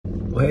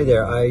Well, hey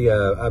there.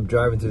 I'm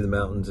driving through the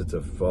mountains. It's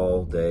a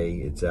fall day.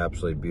 It's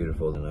absolutely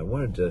beautiful, and I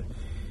wanted to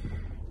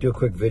do a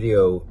quick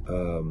video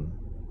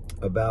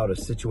about a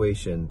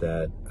situation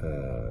that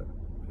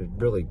it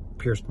really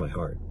pierced my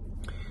heart.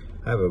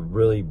 I have a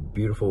really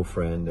beautiful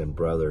friend and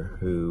brother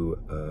who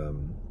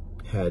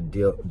had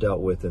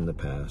dealt with in the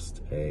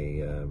past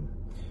a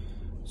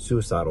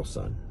suicidal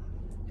son,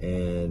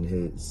 and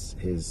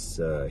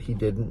he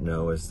didn't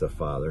know, as the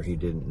father, he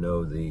didn't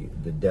know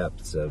the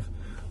depths of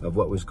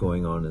what was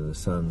going on in the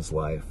son's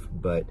life,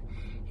 but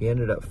he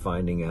ended up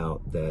finding out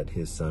that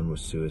his son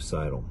was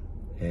suicidal,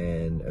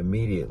 and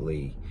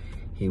immediately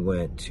he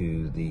went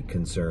to the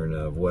concern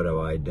of, what have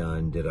I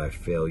done? Did I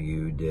fail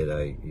you?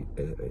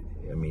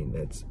 I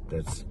mean,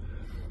 that's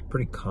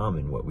pretty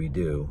common what we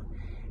do.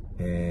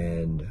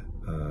 And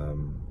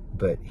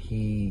but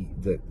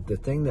the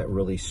thing that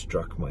really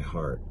struck my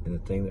heart, and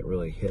the thing that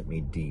really hit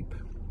me deep,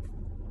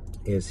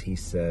 is he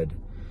said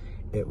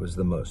it was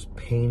the most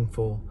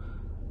painful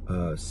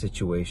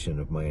situation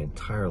of my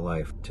entire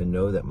life to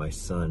know that my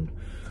son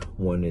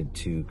wanted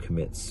to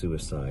commit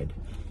suicide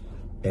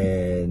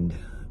and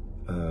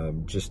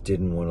just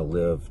didn't want to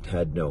live,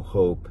 had no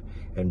hope,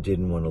 and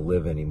didn't want to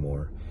live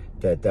anymore.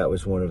 That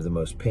was one of the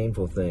most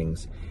painful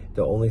things.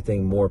 The only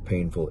thing more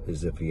painful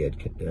is if he had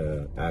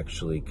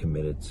actually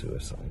committed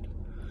suicide.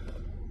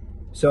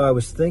 So I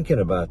was thinking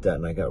about that,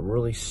 and I got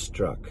really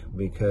struck,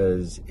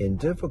 because in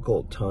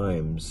difficult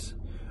times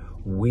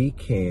we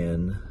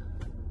can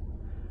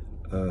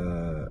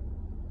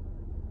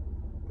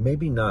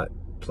maybe not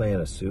plan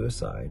a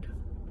suicide,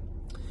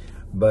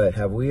 but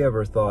have we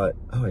ever thought,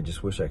 oh, I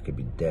just wish I could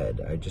be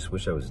dead. I just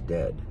wish I was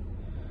dead.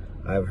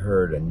 I've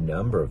heard a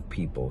number of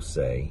people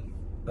say,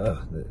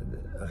 oh,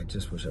 I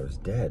just wish I was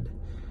dead,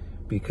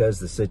 because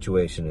the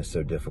situation is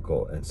so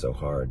difficult and so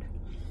hard.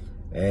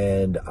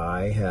 And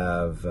I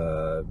have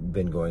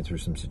been going through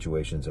some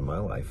situations in my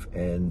life,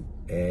 and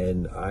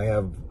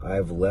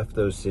I've left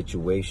those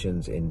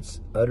situations in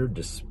utter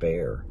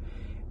despair,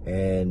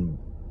 and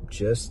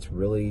just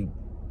really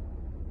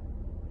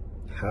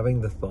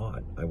having the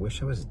thought, I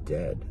wish I was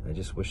dead. I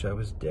just wish I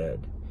was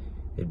dead.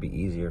 It'd be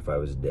easier if I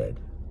was dead.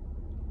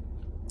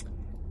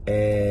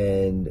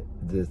 And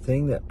the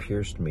thing that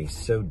pierced me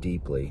so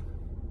deeply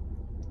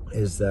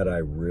is that I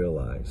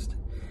realized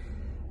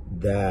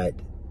that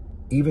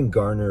even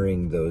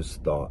garnering those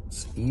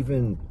thoughts,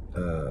 even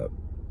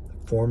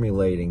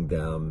formulating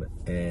them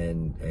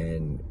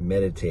and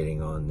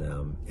meditating on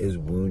them, is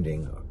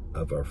wounding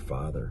of our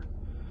Father.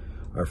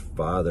 Our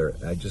Father,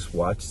 I just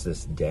watched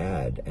this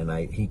dad, and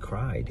he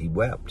cried, he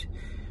wept,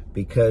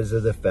 because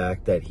of the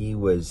fact that he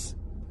was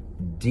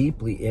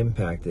deeply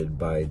impacted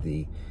by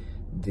the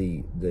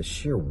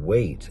sheer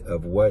weight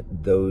of what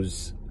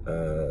those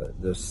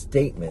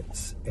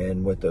statements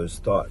and what those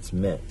thoughts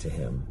meant to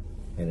him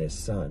and his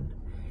son.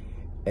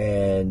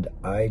 And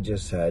I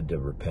just had to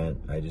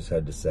repent. I just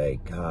had to say,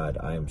 God,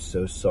 I am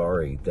so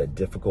sorry that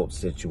difficult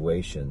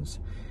situations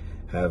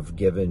have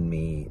given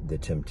me the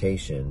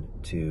temptation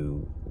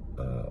to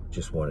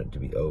just want it to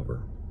be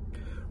over,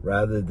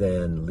 rather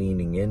than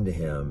leaning into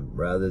him,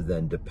 rather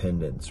than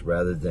dependence,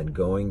 rather than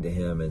going to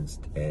him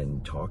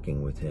and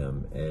talking with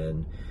him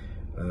and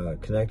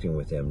connecting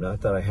with him.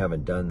 Not that I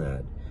haven't done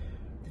that,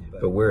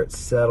 but where it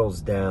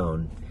settles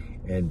down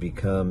and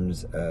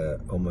becomes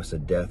almost a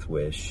death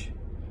wish,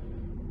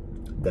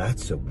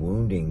 that's a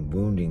wounding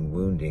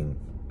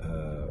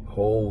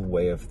whole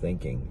way of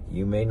thinking.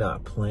 You may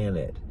not plan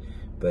it,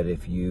 but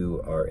if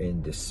you are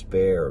in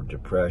despair,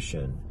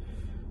 depression,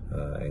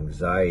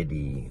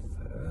 anxiety,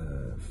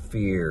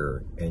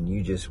 fear, and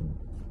you just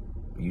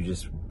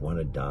want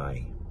to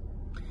die,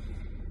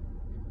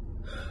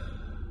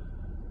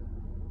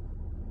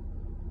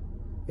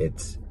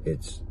 it's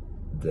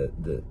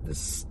the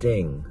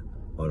sting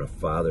on a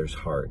father's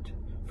heart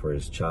for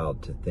his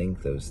child to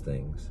think those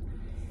things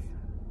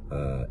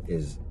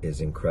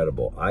is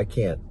incredible. I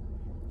can't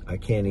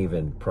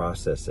even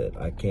process it.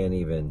 I can't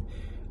even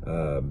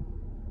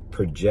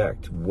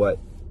project what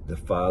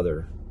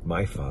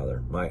my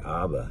father, my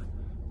Abba,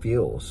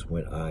 feels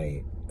when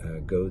I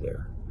go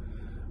there.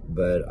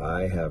 But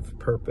I have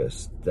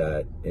purposed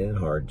that in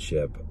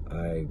hardship,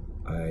 I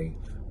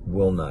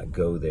will not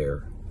go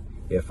there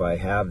if I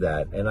have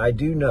that. And I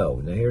do know,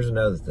 now here's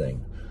another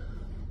thing.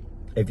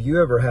 If you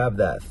ever have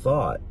that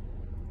thought,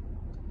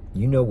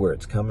 you know where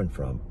it's coming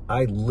from.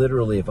 I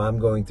literally, if I'm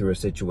going through a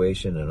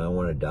situation and I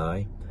want to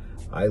die,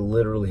 I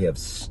literally have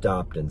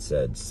stopped and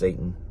said,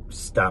 Satan,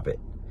 stop it.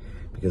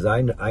 Because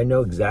I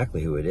know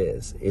exactly who it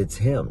is. It's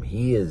him.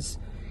 He is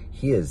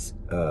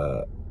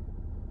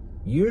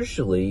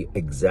usually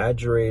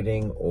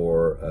exaggerating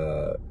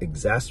or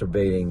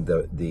exacerbating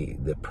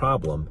the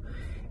problem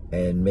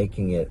and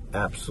making it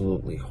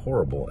absolutely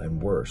horrible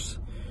and worse.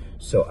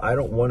 So I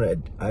don't want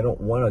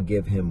to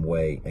give him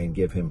way and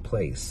give him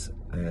place.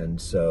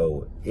 And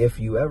so if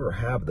you ever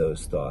have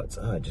those thoughts,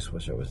 I just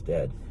wish I was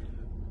dead,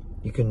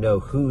 you can know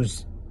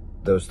whose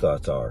those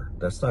thoughts are.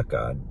 That's not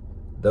God.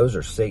 Those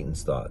are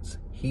Satan's thoughts.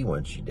 He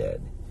wants you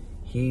dead.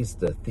 He's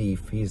the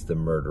thief. He's the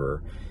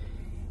murderer.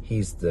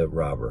 He's the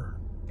robber.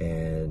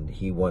 And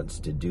he wants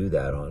to do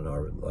that on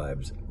our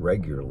lives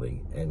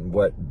regularly. And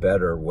what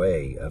better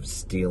way of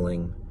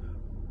stealing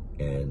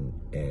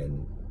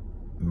and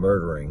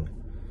murdering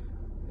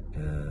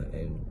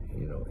and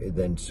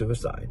than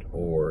suicide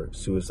or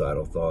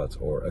suicidal thoughts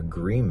or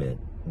agreement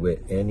with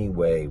any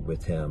way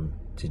with him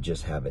to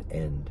just have it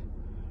end.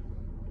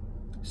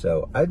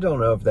 So I don't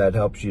know if that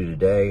helps you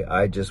today.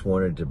 I just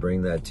wanted to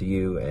bring that to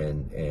you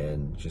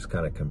and just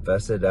kind of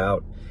confess it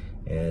out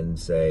and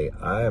say,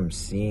 I am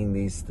seeing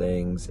these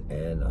things,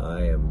 and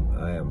I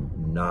am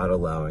not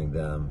allowing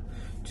them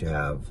to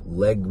have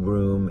leg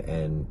room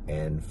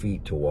and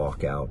feet to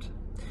walk out.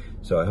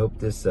 So I hope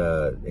this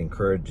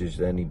encourages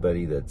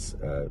anybody that's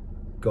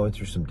going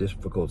through some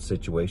difficult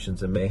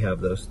situations and may have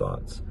those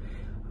thoughts.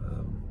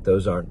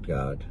 Those aren't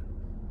God.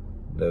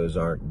 Those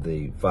aren't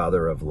the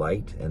Father of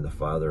light and the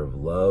Father of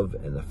love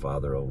and the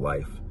Father of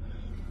life.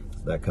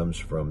 That comes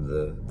from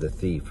the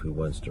thief who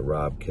wants to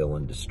rob, kill,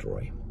 and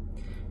destroy.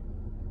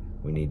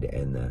 We need to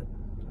end that.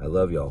 I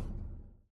love y'all.